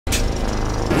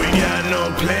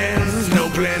no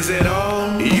plans at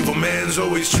all. Evil man's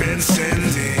always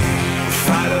transcending.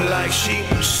 Fighter like sheep,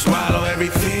 swallow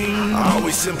everything.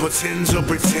 Always simpletons or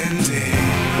pretending.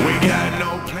 We got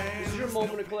no plans. This is your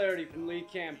moment of clarity from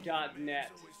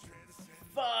LeeCamp.net.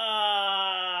 Fuck!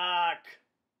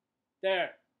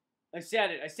 There. I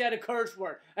said it. I said a curse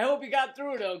word. I hope you got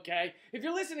through it okay. If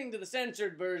you're listening to the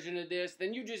censored version of this,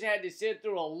 then you just had to sit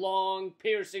through a long,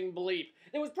 piercing bleep.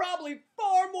 It was probably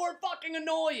far more fucking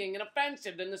annoying and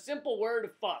offensive than the simple word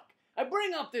of fuck. I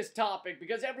bring up this topic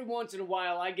because every once in a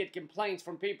while I get complaints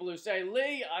from people who say,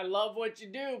 Lee, I love what you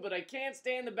do, but I can't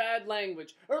stand the bad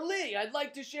language. Or Lee, I'd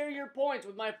like to share your points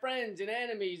with my friends and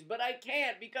enemies, but I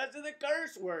can't because of the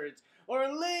curse words. Or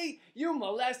Lee, you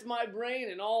molest my brain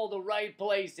in all the right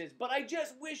places, but I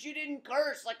just wish you didn't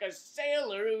curse like a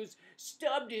sailor who's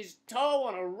stubbed his toe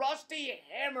on a rusty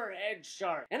hammerhead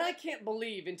shark. And I can't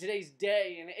believe in today's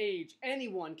day and age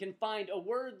anyone can find a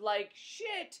word like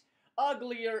shit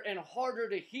uglier and harder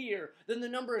to hear than the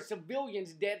number of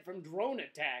civilians dead from drone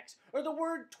attacks, or the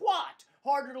word twat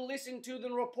harder to listen to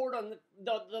than report on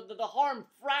the harm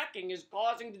fracking is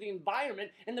causing to the environment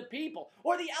and the people,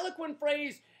 or the eloquent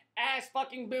phrase ass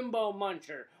fucking bimbo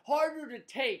muncher harder to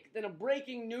take than a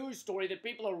breaking news story that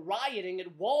people are rioting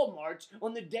at Walmarts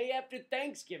on the day after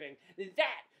Thanksgiving.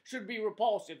 That should be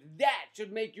repulsive. That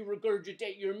should make you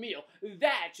regurgitate your meal.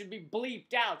 That should be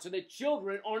bleeped out so that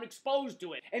children aren't exposed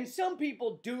to it. And some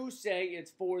people do say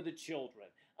it's for the children.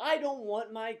 I don't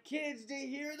want my kids to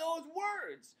hear those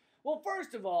words. Well,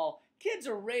 first of all, kids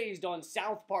are raised on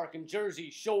South Park and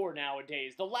Jersey Shore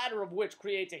nowadays, the latter of which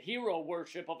creates a hero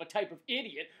worship of a type of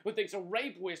idiot who thinks a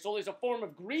rape whistle is a form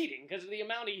of greeting because of the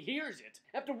amount he hears it.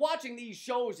 After watching these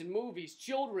shows and movies,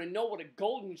 children know what a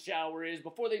golden shower is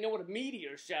before they know what a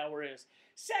meteor shower is.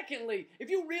 Secondly, if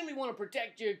you really want to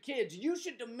protect your kids, you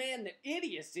should demand that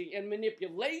idiocy and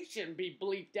manipulation be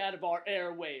bleeped out of our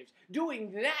airwaves.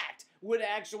 Doing that would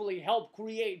actually help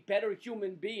create better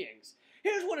human beings.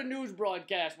 Here's what a news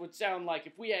broadcast would sound like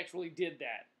if we actually did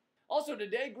that. Also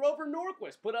today, Grover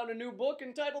Norquist put out a new book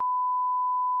entitled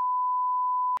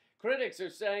Critics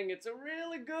are saying it's a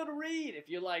really good read if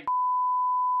you like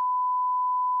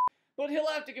but he'll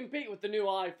have to compete with the new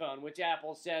iPhone, which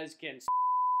Apple says can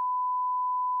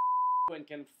and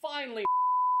can finally.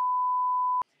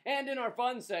 And in our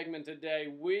fun segment today,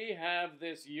 we have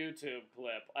this YouTube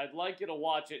clip. I'd like you to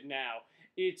watch it now.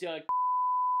 It's a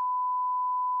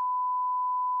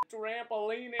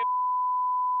trampoline.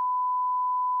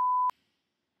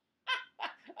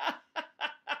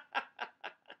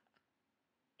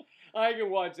 I can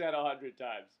watch that 100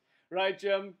 times. Right,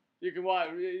 Jim? You can watch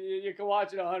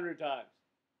it 100 times.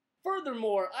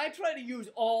 Furthermore, I try to use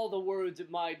all the words at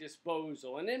my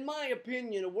disposal, and in my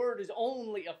opinion, a word is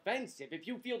only offensive if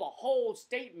you feel the whole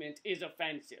statement is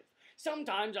offensive.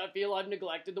 Sometimes I feel I've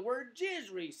neglected the word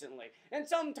jizz recently, and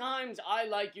sometimes I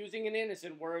like using an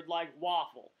innocent word like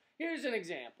waffle. Here's an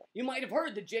example. You might have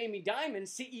heard that Jamie Dimon,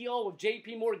 CEO of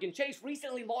JP Chase,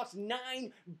 recently lost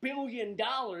 $9 billion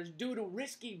due to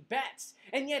risky bets,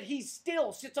 and yet he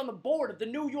still sits on the board of the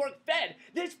New York Fed.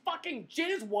 This fucking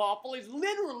jizz waffle is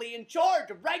literally in charge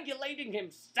of regulating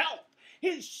himself.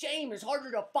 His shame is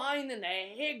harder to find than the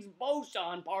Higgs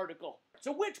boson particle.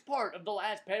 So which part of the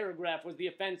last paragraph was the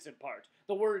offensive part?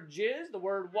 The word jizz, the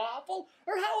word waffle?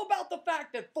 Or how about the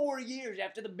fact that 4 years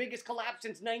after the biggest collapse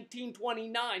since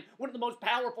 1929, one of the most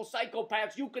powerful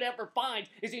psychopaths you could ever find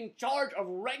is in charge of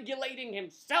regulating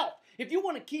himself? If you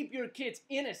want to keep your kids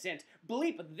innocent,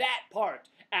 bleep that part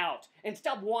out and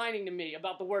stop whining to me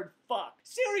about the word fuck.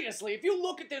 Seriously, if you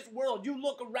look at this world, you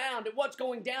look around at what's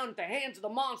going down at the hands of the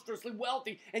monstrously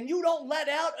wealthy, and you don't let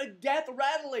out a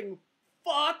death-rattling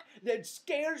fuck that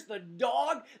scares the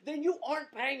dog, then you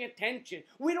aren't paying attention.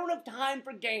 We don't have time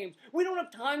for games. We don't have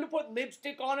time to put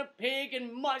lipstick on a pig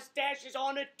and mustaches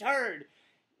on a turd.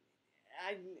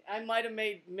 I might have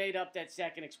made up that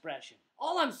second expression.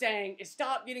 All I'm saying is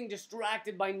stop getting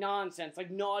distracted by nonsense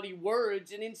like naughty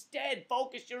words and instead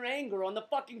focus your anger on the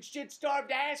fucking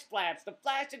shit-starved ass flaps, the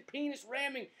flaccid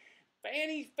penis-ramming,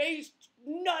 fanny-faced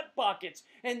nut buckets,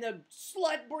 and the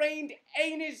slut-brained,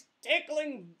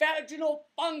 anus-tickling vaginal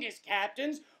fungus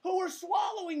captains who are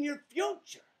swallowing your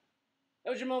future.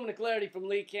 That was your moment of clarity from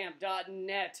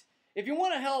LeeCamp.net. If you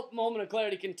want to help Moment of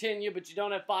Clarity continue, but you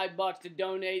don't have $5 to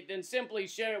donate, then simply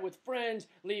share it with friends,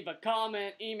 leave a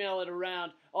comment, email it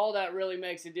around. All that really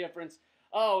makes a difference.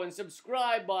 Oh, and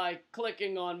subscribe by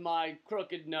clicking on my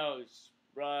crooked nose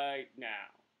right now.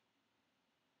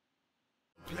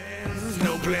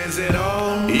 No plans at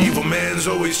all. Evil man's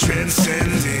always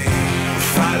transcending.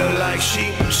 Fighter like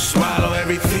sheep, swallow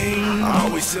everything.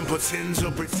 Always simpletons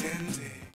or pretending.